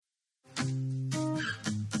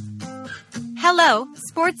Hello,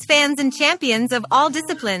 sports fans and champions of all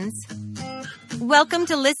disciplines. Welcome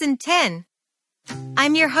to Listen 10.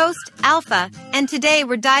 I'm your host, Alpha, and today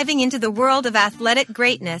we're diving into the world of athletic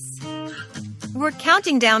greatness. We're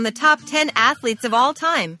counting down the top 10 athletes of all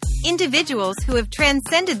time, individuals who have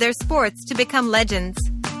transcended their sports to become legends.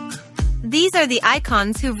 These are the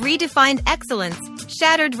icons who've redefined excellence,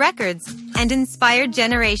 shattered records, and inspired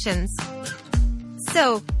generations.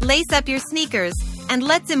 So, lace up your sneakers, and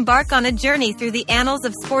let's embark on a journey through the annals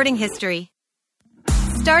of sporting history.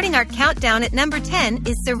 Starting our countdown at number 10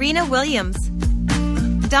 is Serena Williams.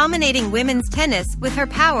 Dominating women's tennis with her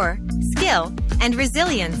power, skill, and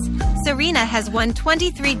resilience, Serena has won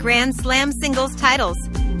 23 Grand Slam singles titles,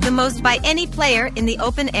 the most by any player in the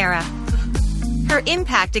Open era. Her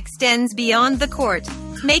impact extends beyond the court,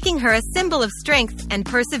 making her a symbol of strength and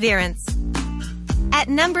perseverance. At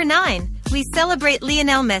number 9, we celebrate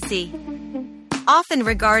Lionel Messi. Often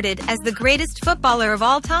regarded as the greatest footballer of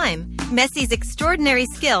all time, Messi's extraordinary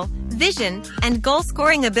skill, vision, and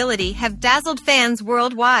goal-scoring ability have dazzled fans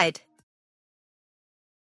worldwide.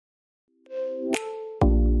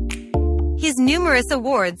 His numerous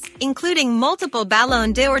awards, including multiple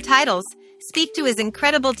Ballon d'Or titles, speak to his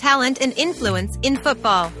incredible talent and influence in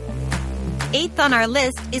football. 8th on our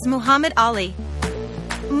list is Muhammad Ali.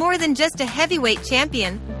 More than just a heavyweight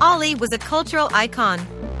champion, Ali was a cultural icon.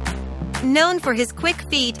 Known for his quick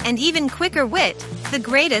feet and even quicker wit, the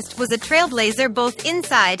greatest was a trailblazer both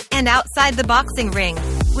inside and outside the boxing ring,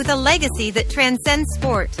 with a legacy that transcends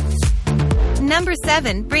sport. Number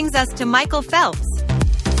 7 brings us to Michael Phelps.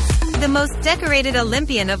 The most decorated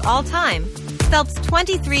Olympian of all time, Phelps'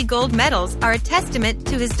 23 gold medals are a testament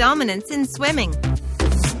to his dominance in swimming.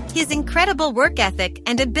 His incredible work ethic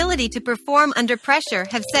and ability to perform under pressure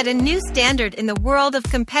have set a new standard in the world of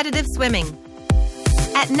competitive swimming.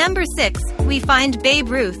 At number 6, we find Babe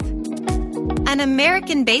Ruth. An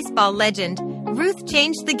American baseball legend, Ruth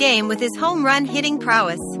changed the game with his home run hitting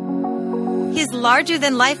prowess. His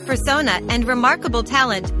larger-than-life persona and remarkable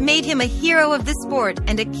talent made him a hero of the sport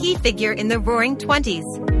and a key figure in the Roaring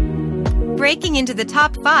 '20s. Breaking into the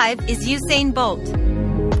top 5 is Usain Bolt.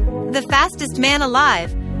 The fastest man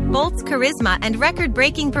alive, Bolt's charisma and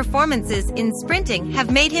record-breaking performances in sprinting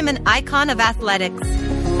have made him an icon of athletics.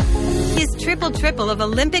 His triple-triple of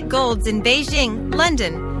Olympic golds in Beijing,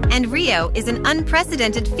 London, and Rio is an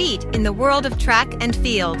unprecedented feat in the world of track and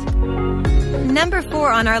field. Number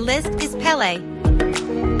 4 on our list is Pelé.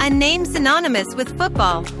 A name synonymous with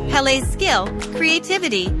football, Pelé's skill,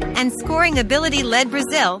 creativity, and scoring ability led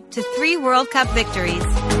Brazil to 3 World Cup victories.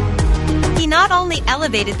 He not only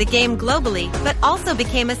elevated the game globally, but also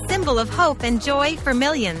became a symbol of hope and joy for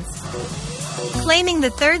millions. Claiming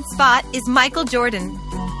the 3rd spot is Michael Jordan.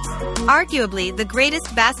 Arguably the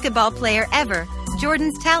greatest basketball player ever,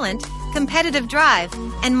 Jordan's talent, competitive drive,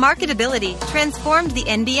 and marketability transformed the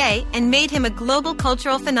NBA and made him a global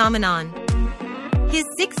cultural phenomenon. His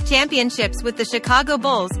 6 championships with the Chicago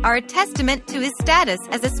Bulls are a testament to his status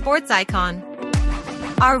as a sports icon.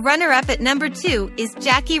 Our runner-up at number 2 is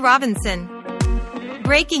Jackie Robinson.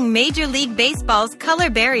 Breaking Major League Baseball's color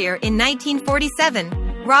barrier in 1947,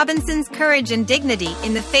 Robinson's courage and dignity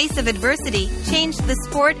in the face of adversity changed the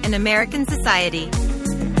sport and American society.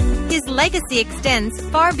 His legacy extends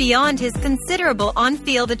far beyond his considerable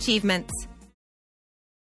on-field achievements.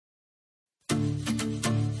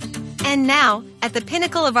 And now, at the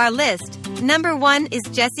pinnacle of our list, number 1 is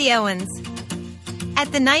Jesse Owens.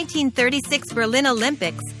 At the 1936 Berlin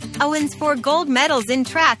Olympics, Owens' 4 gold medals in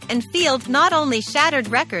track and field not only shattered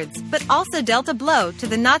records, but also dealt a blow to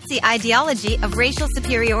the Nazi ideology of racial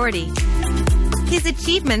superiority. His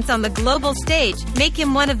achievements on the global stage make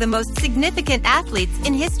him one of the most significant athletes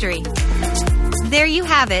in history. There you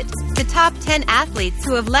have it, the top 10 athletes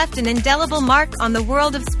who have left an indelible mark on the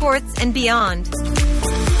world of sports and beyond.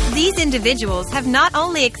 These individuals have not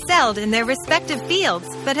only excelled in their respective fields,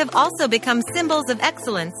 but have also become symbols of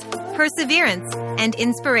excellence, perseverance, and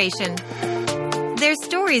inspiration. Their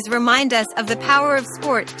stories remind us of the power of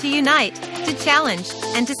sport to unite, to challenge,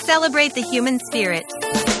 and to celebrate the human spirit.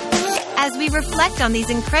 As we reflect on these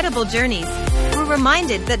incredible journeys, we're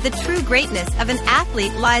reminded that the true greatness of an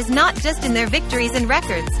athlete lies not just in their victories and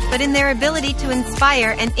records, but in their ability to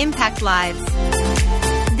inspire and impact lives.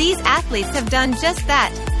 These athletes have done just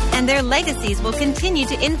that, and their legacies will continue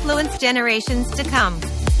to influence generations to come.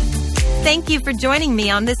 Thank you for joining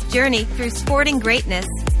me on this journey through sporting greatness.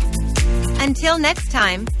 Until next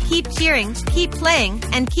time, keep cheering, keep playing,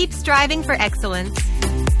 and keep striving for excellence.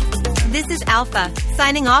 This is Alpha,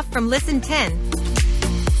 signing off from Listen 10.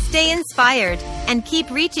 Stay inspired, and keep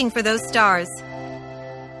reaching for those stars.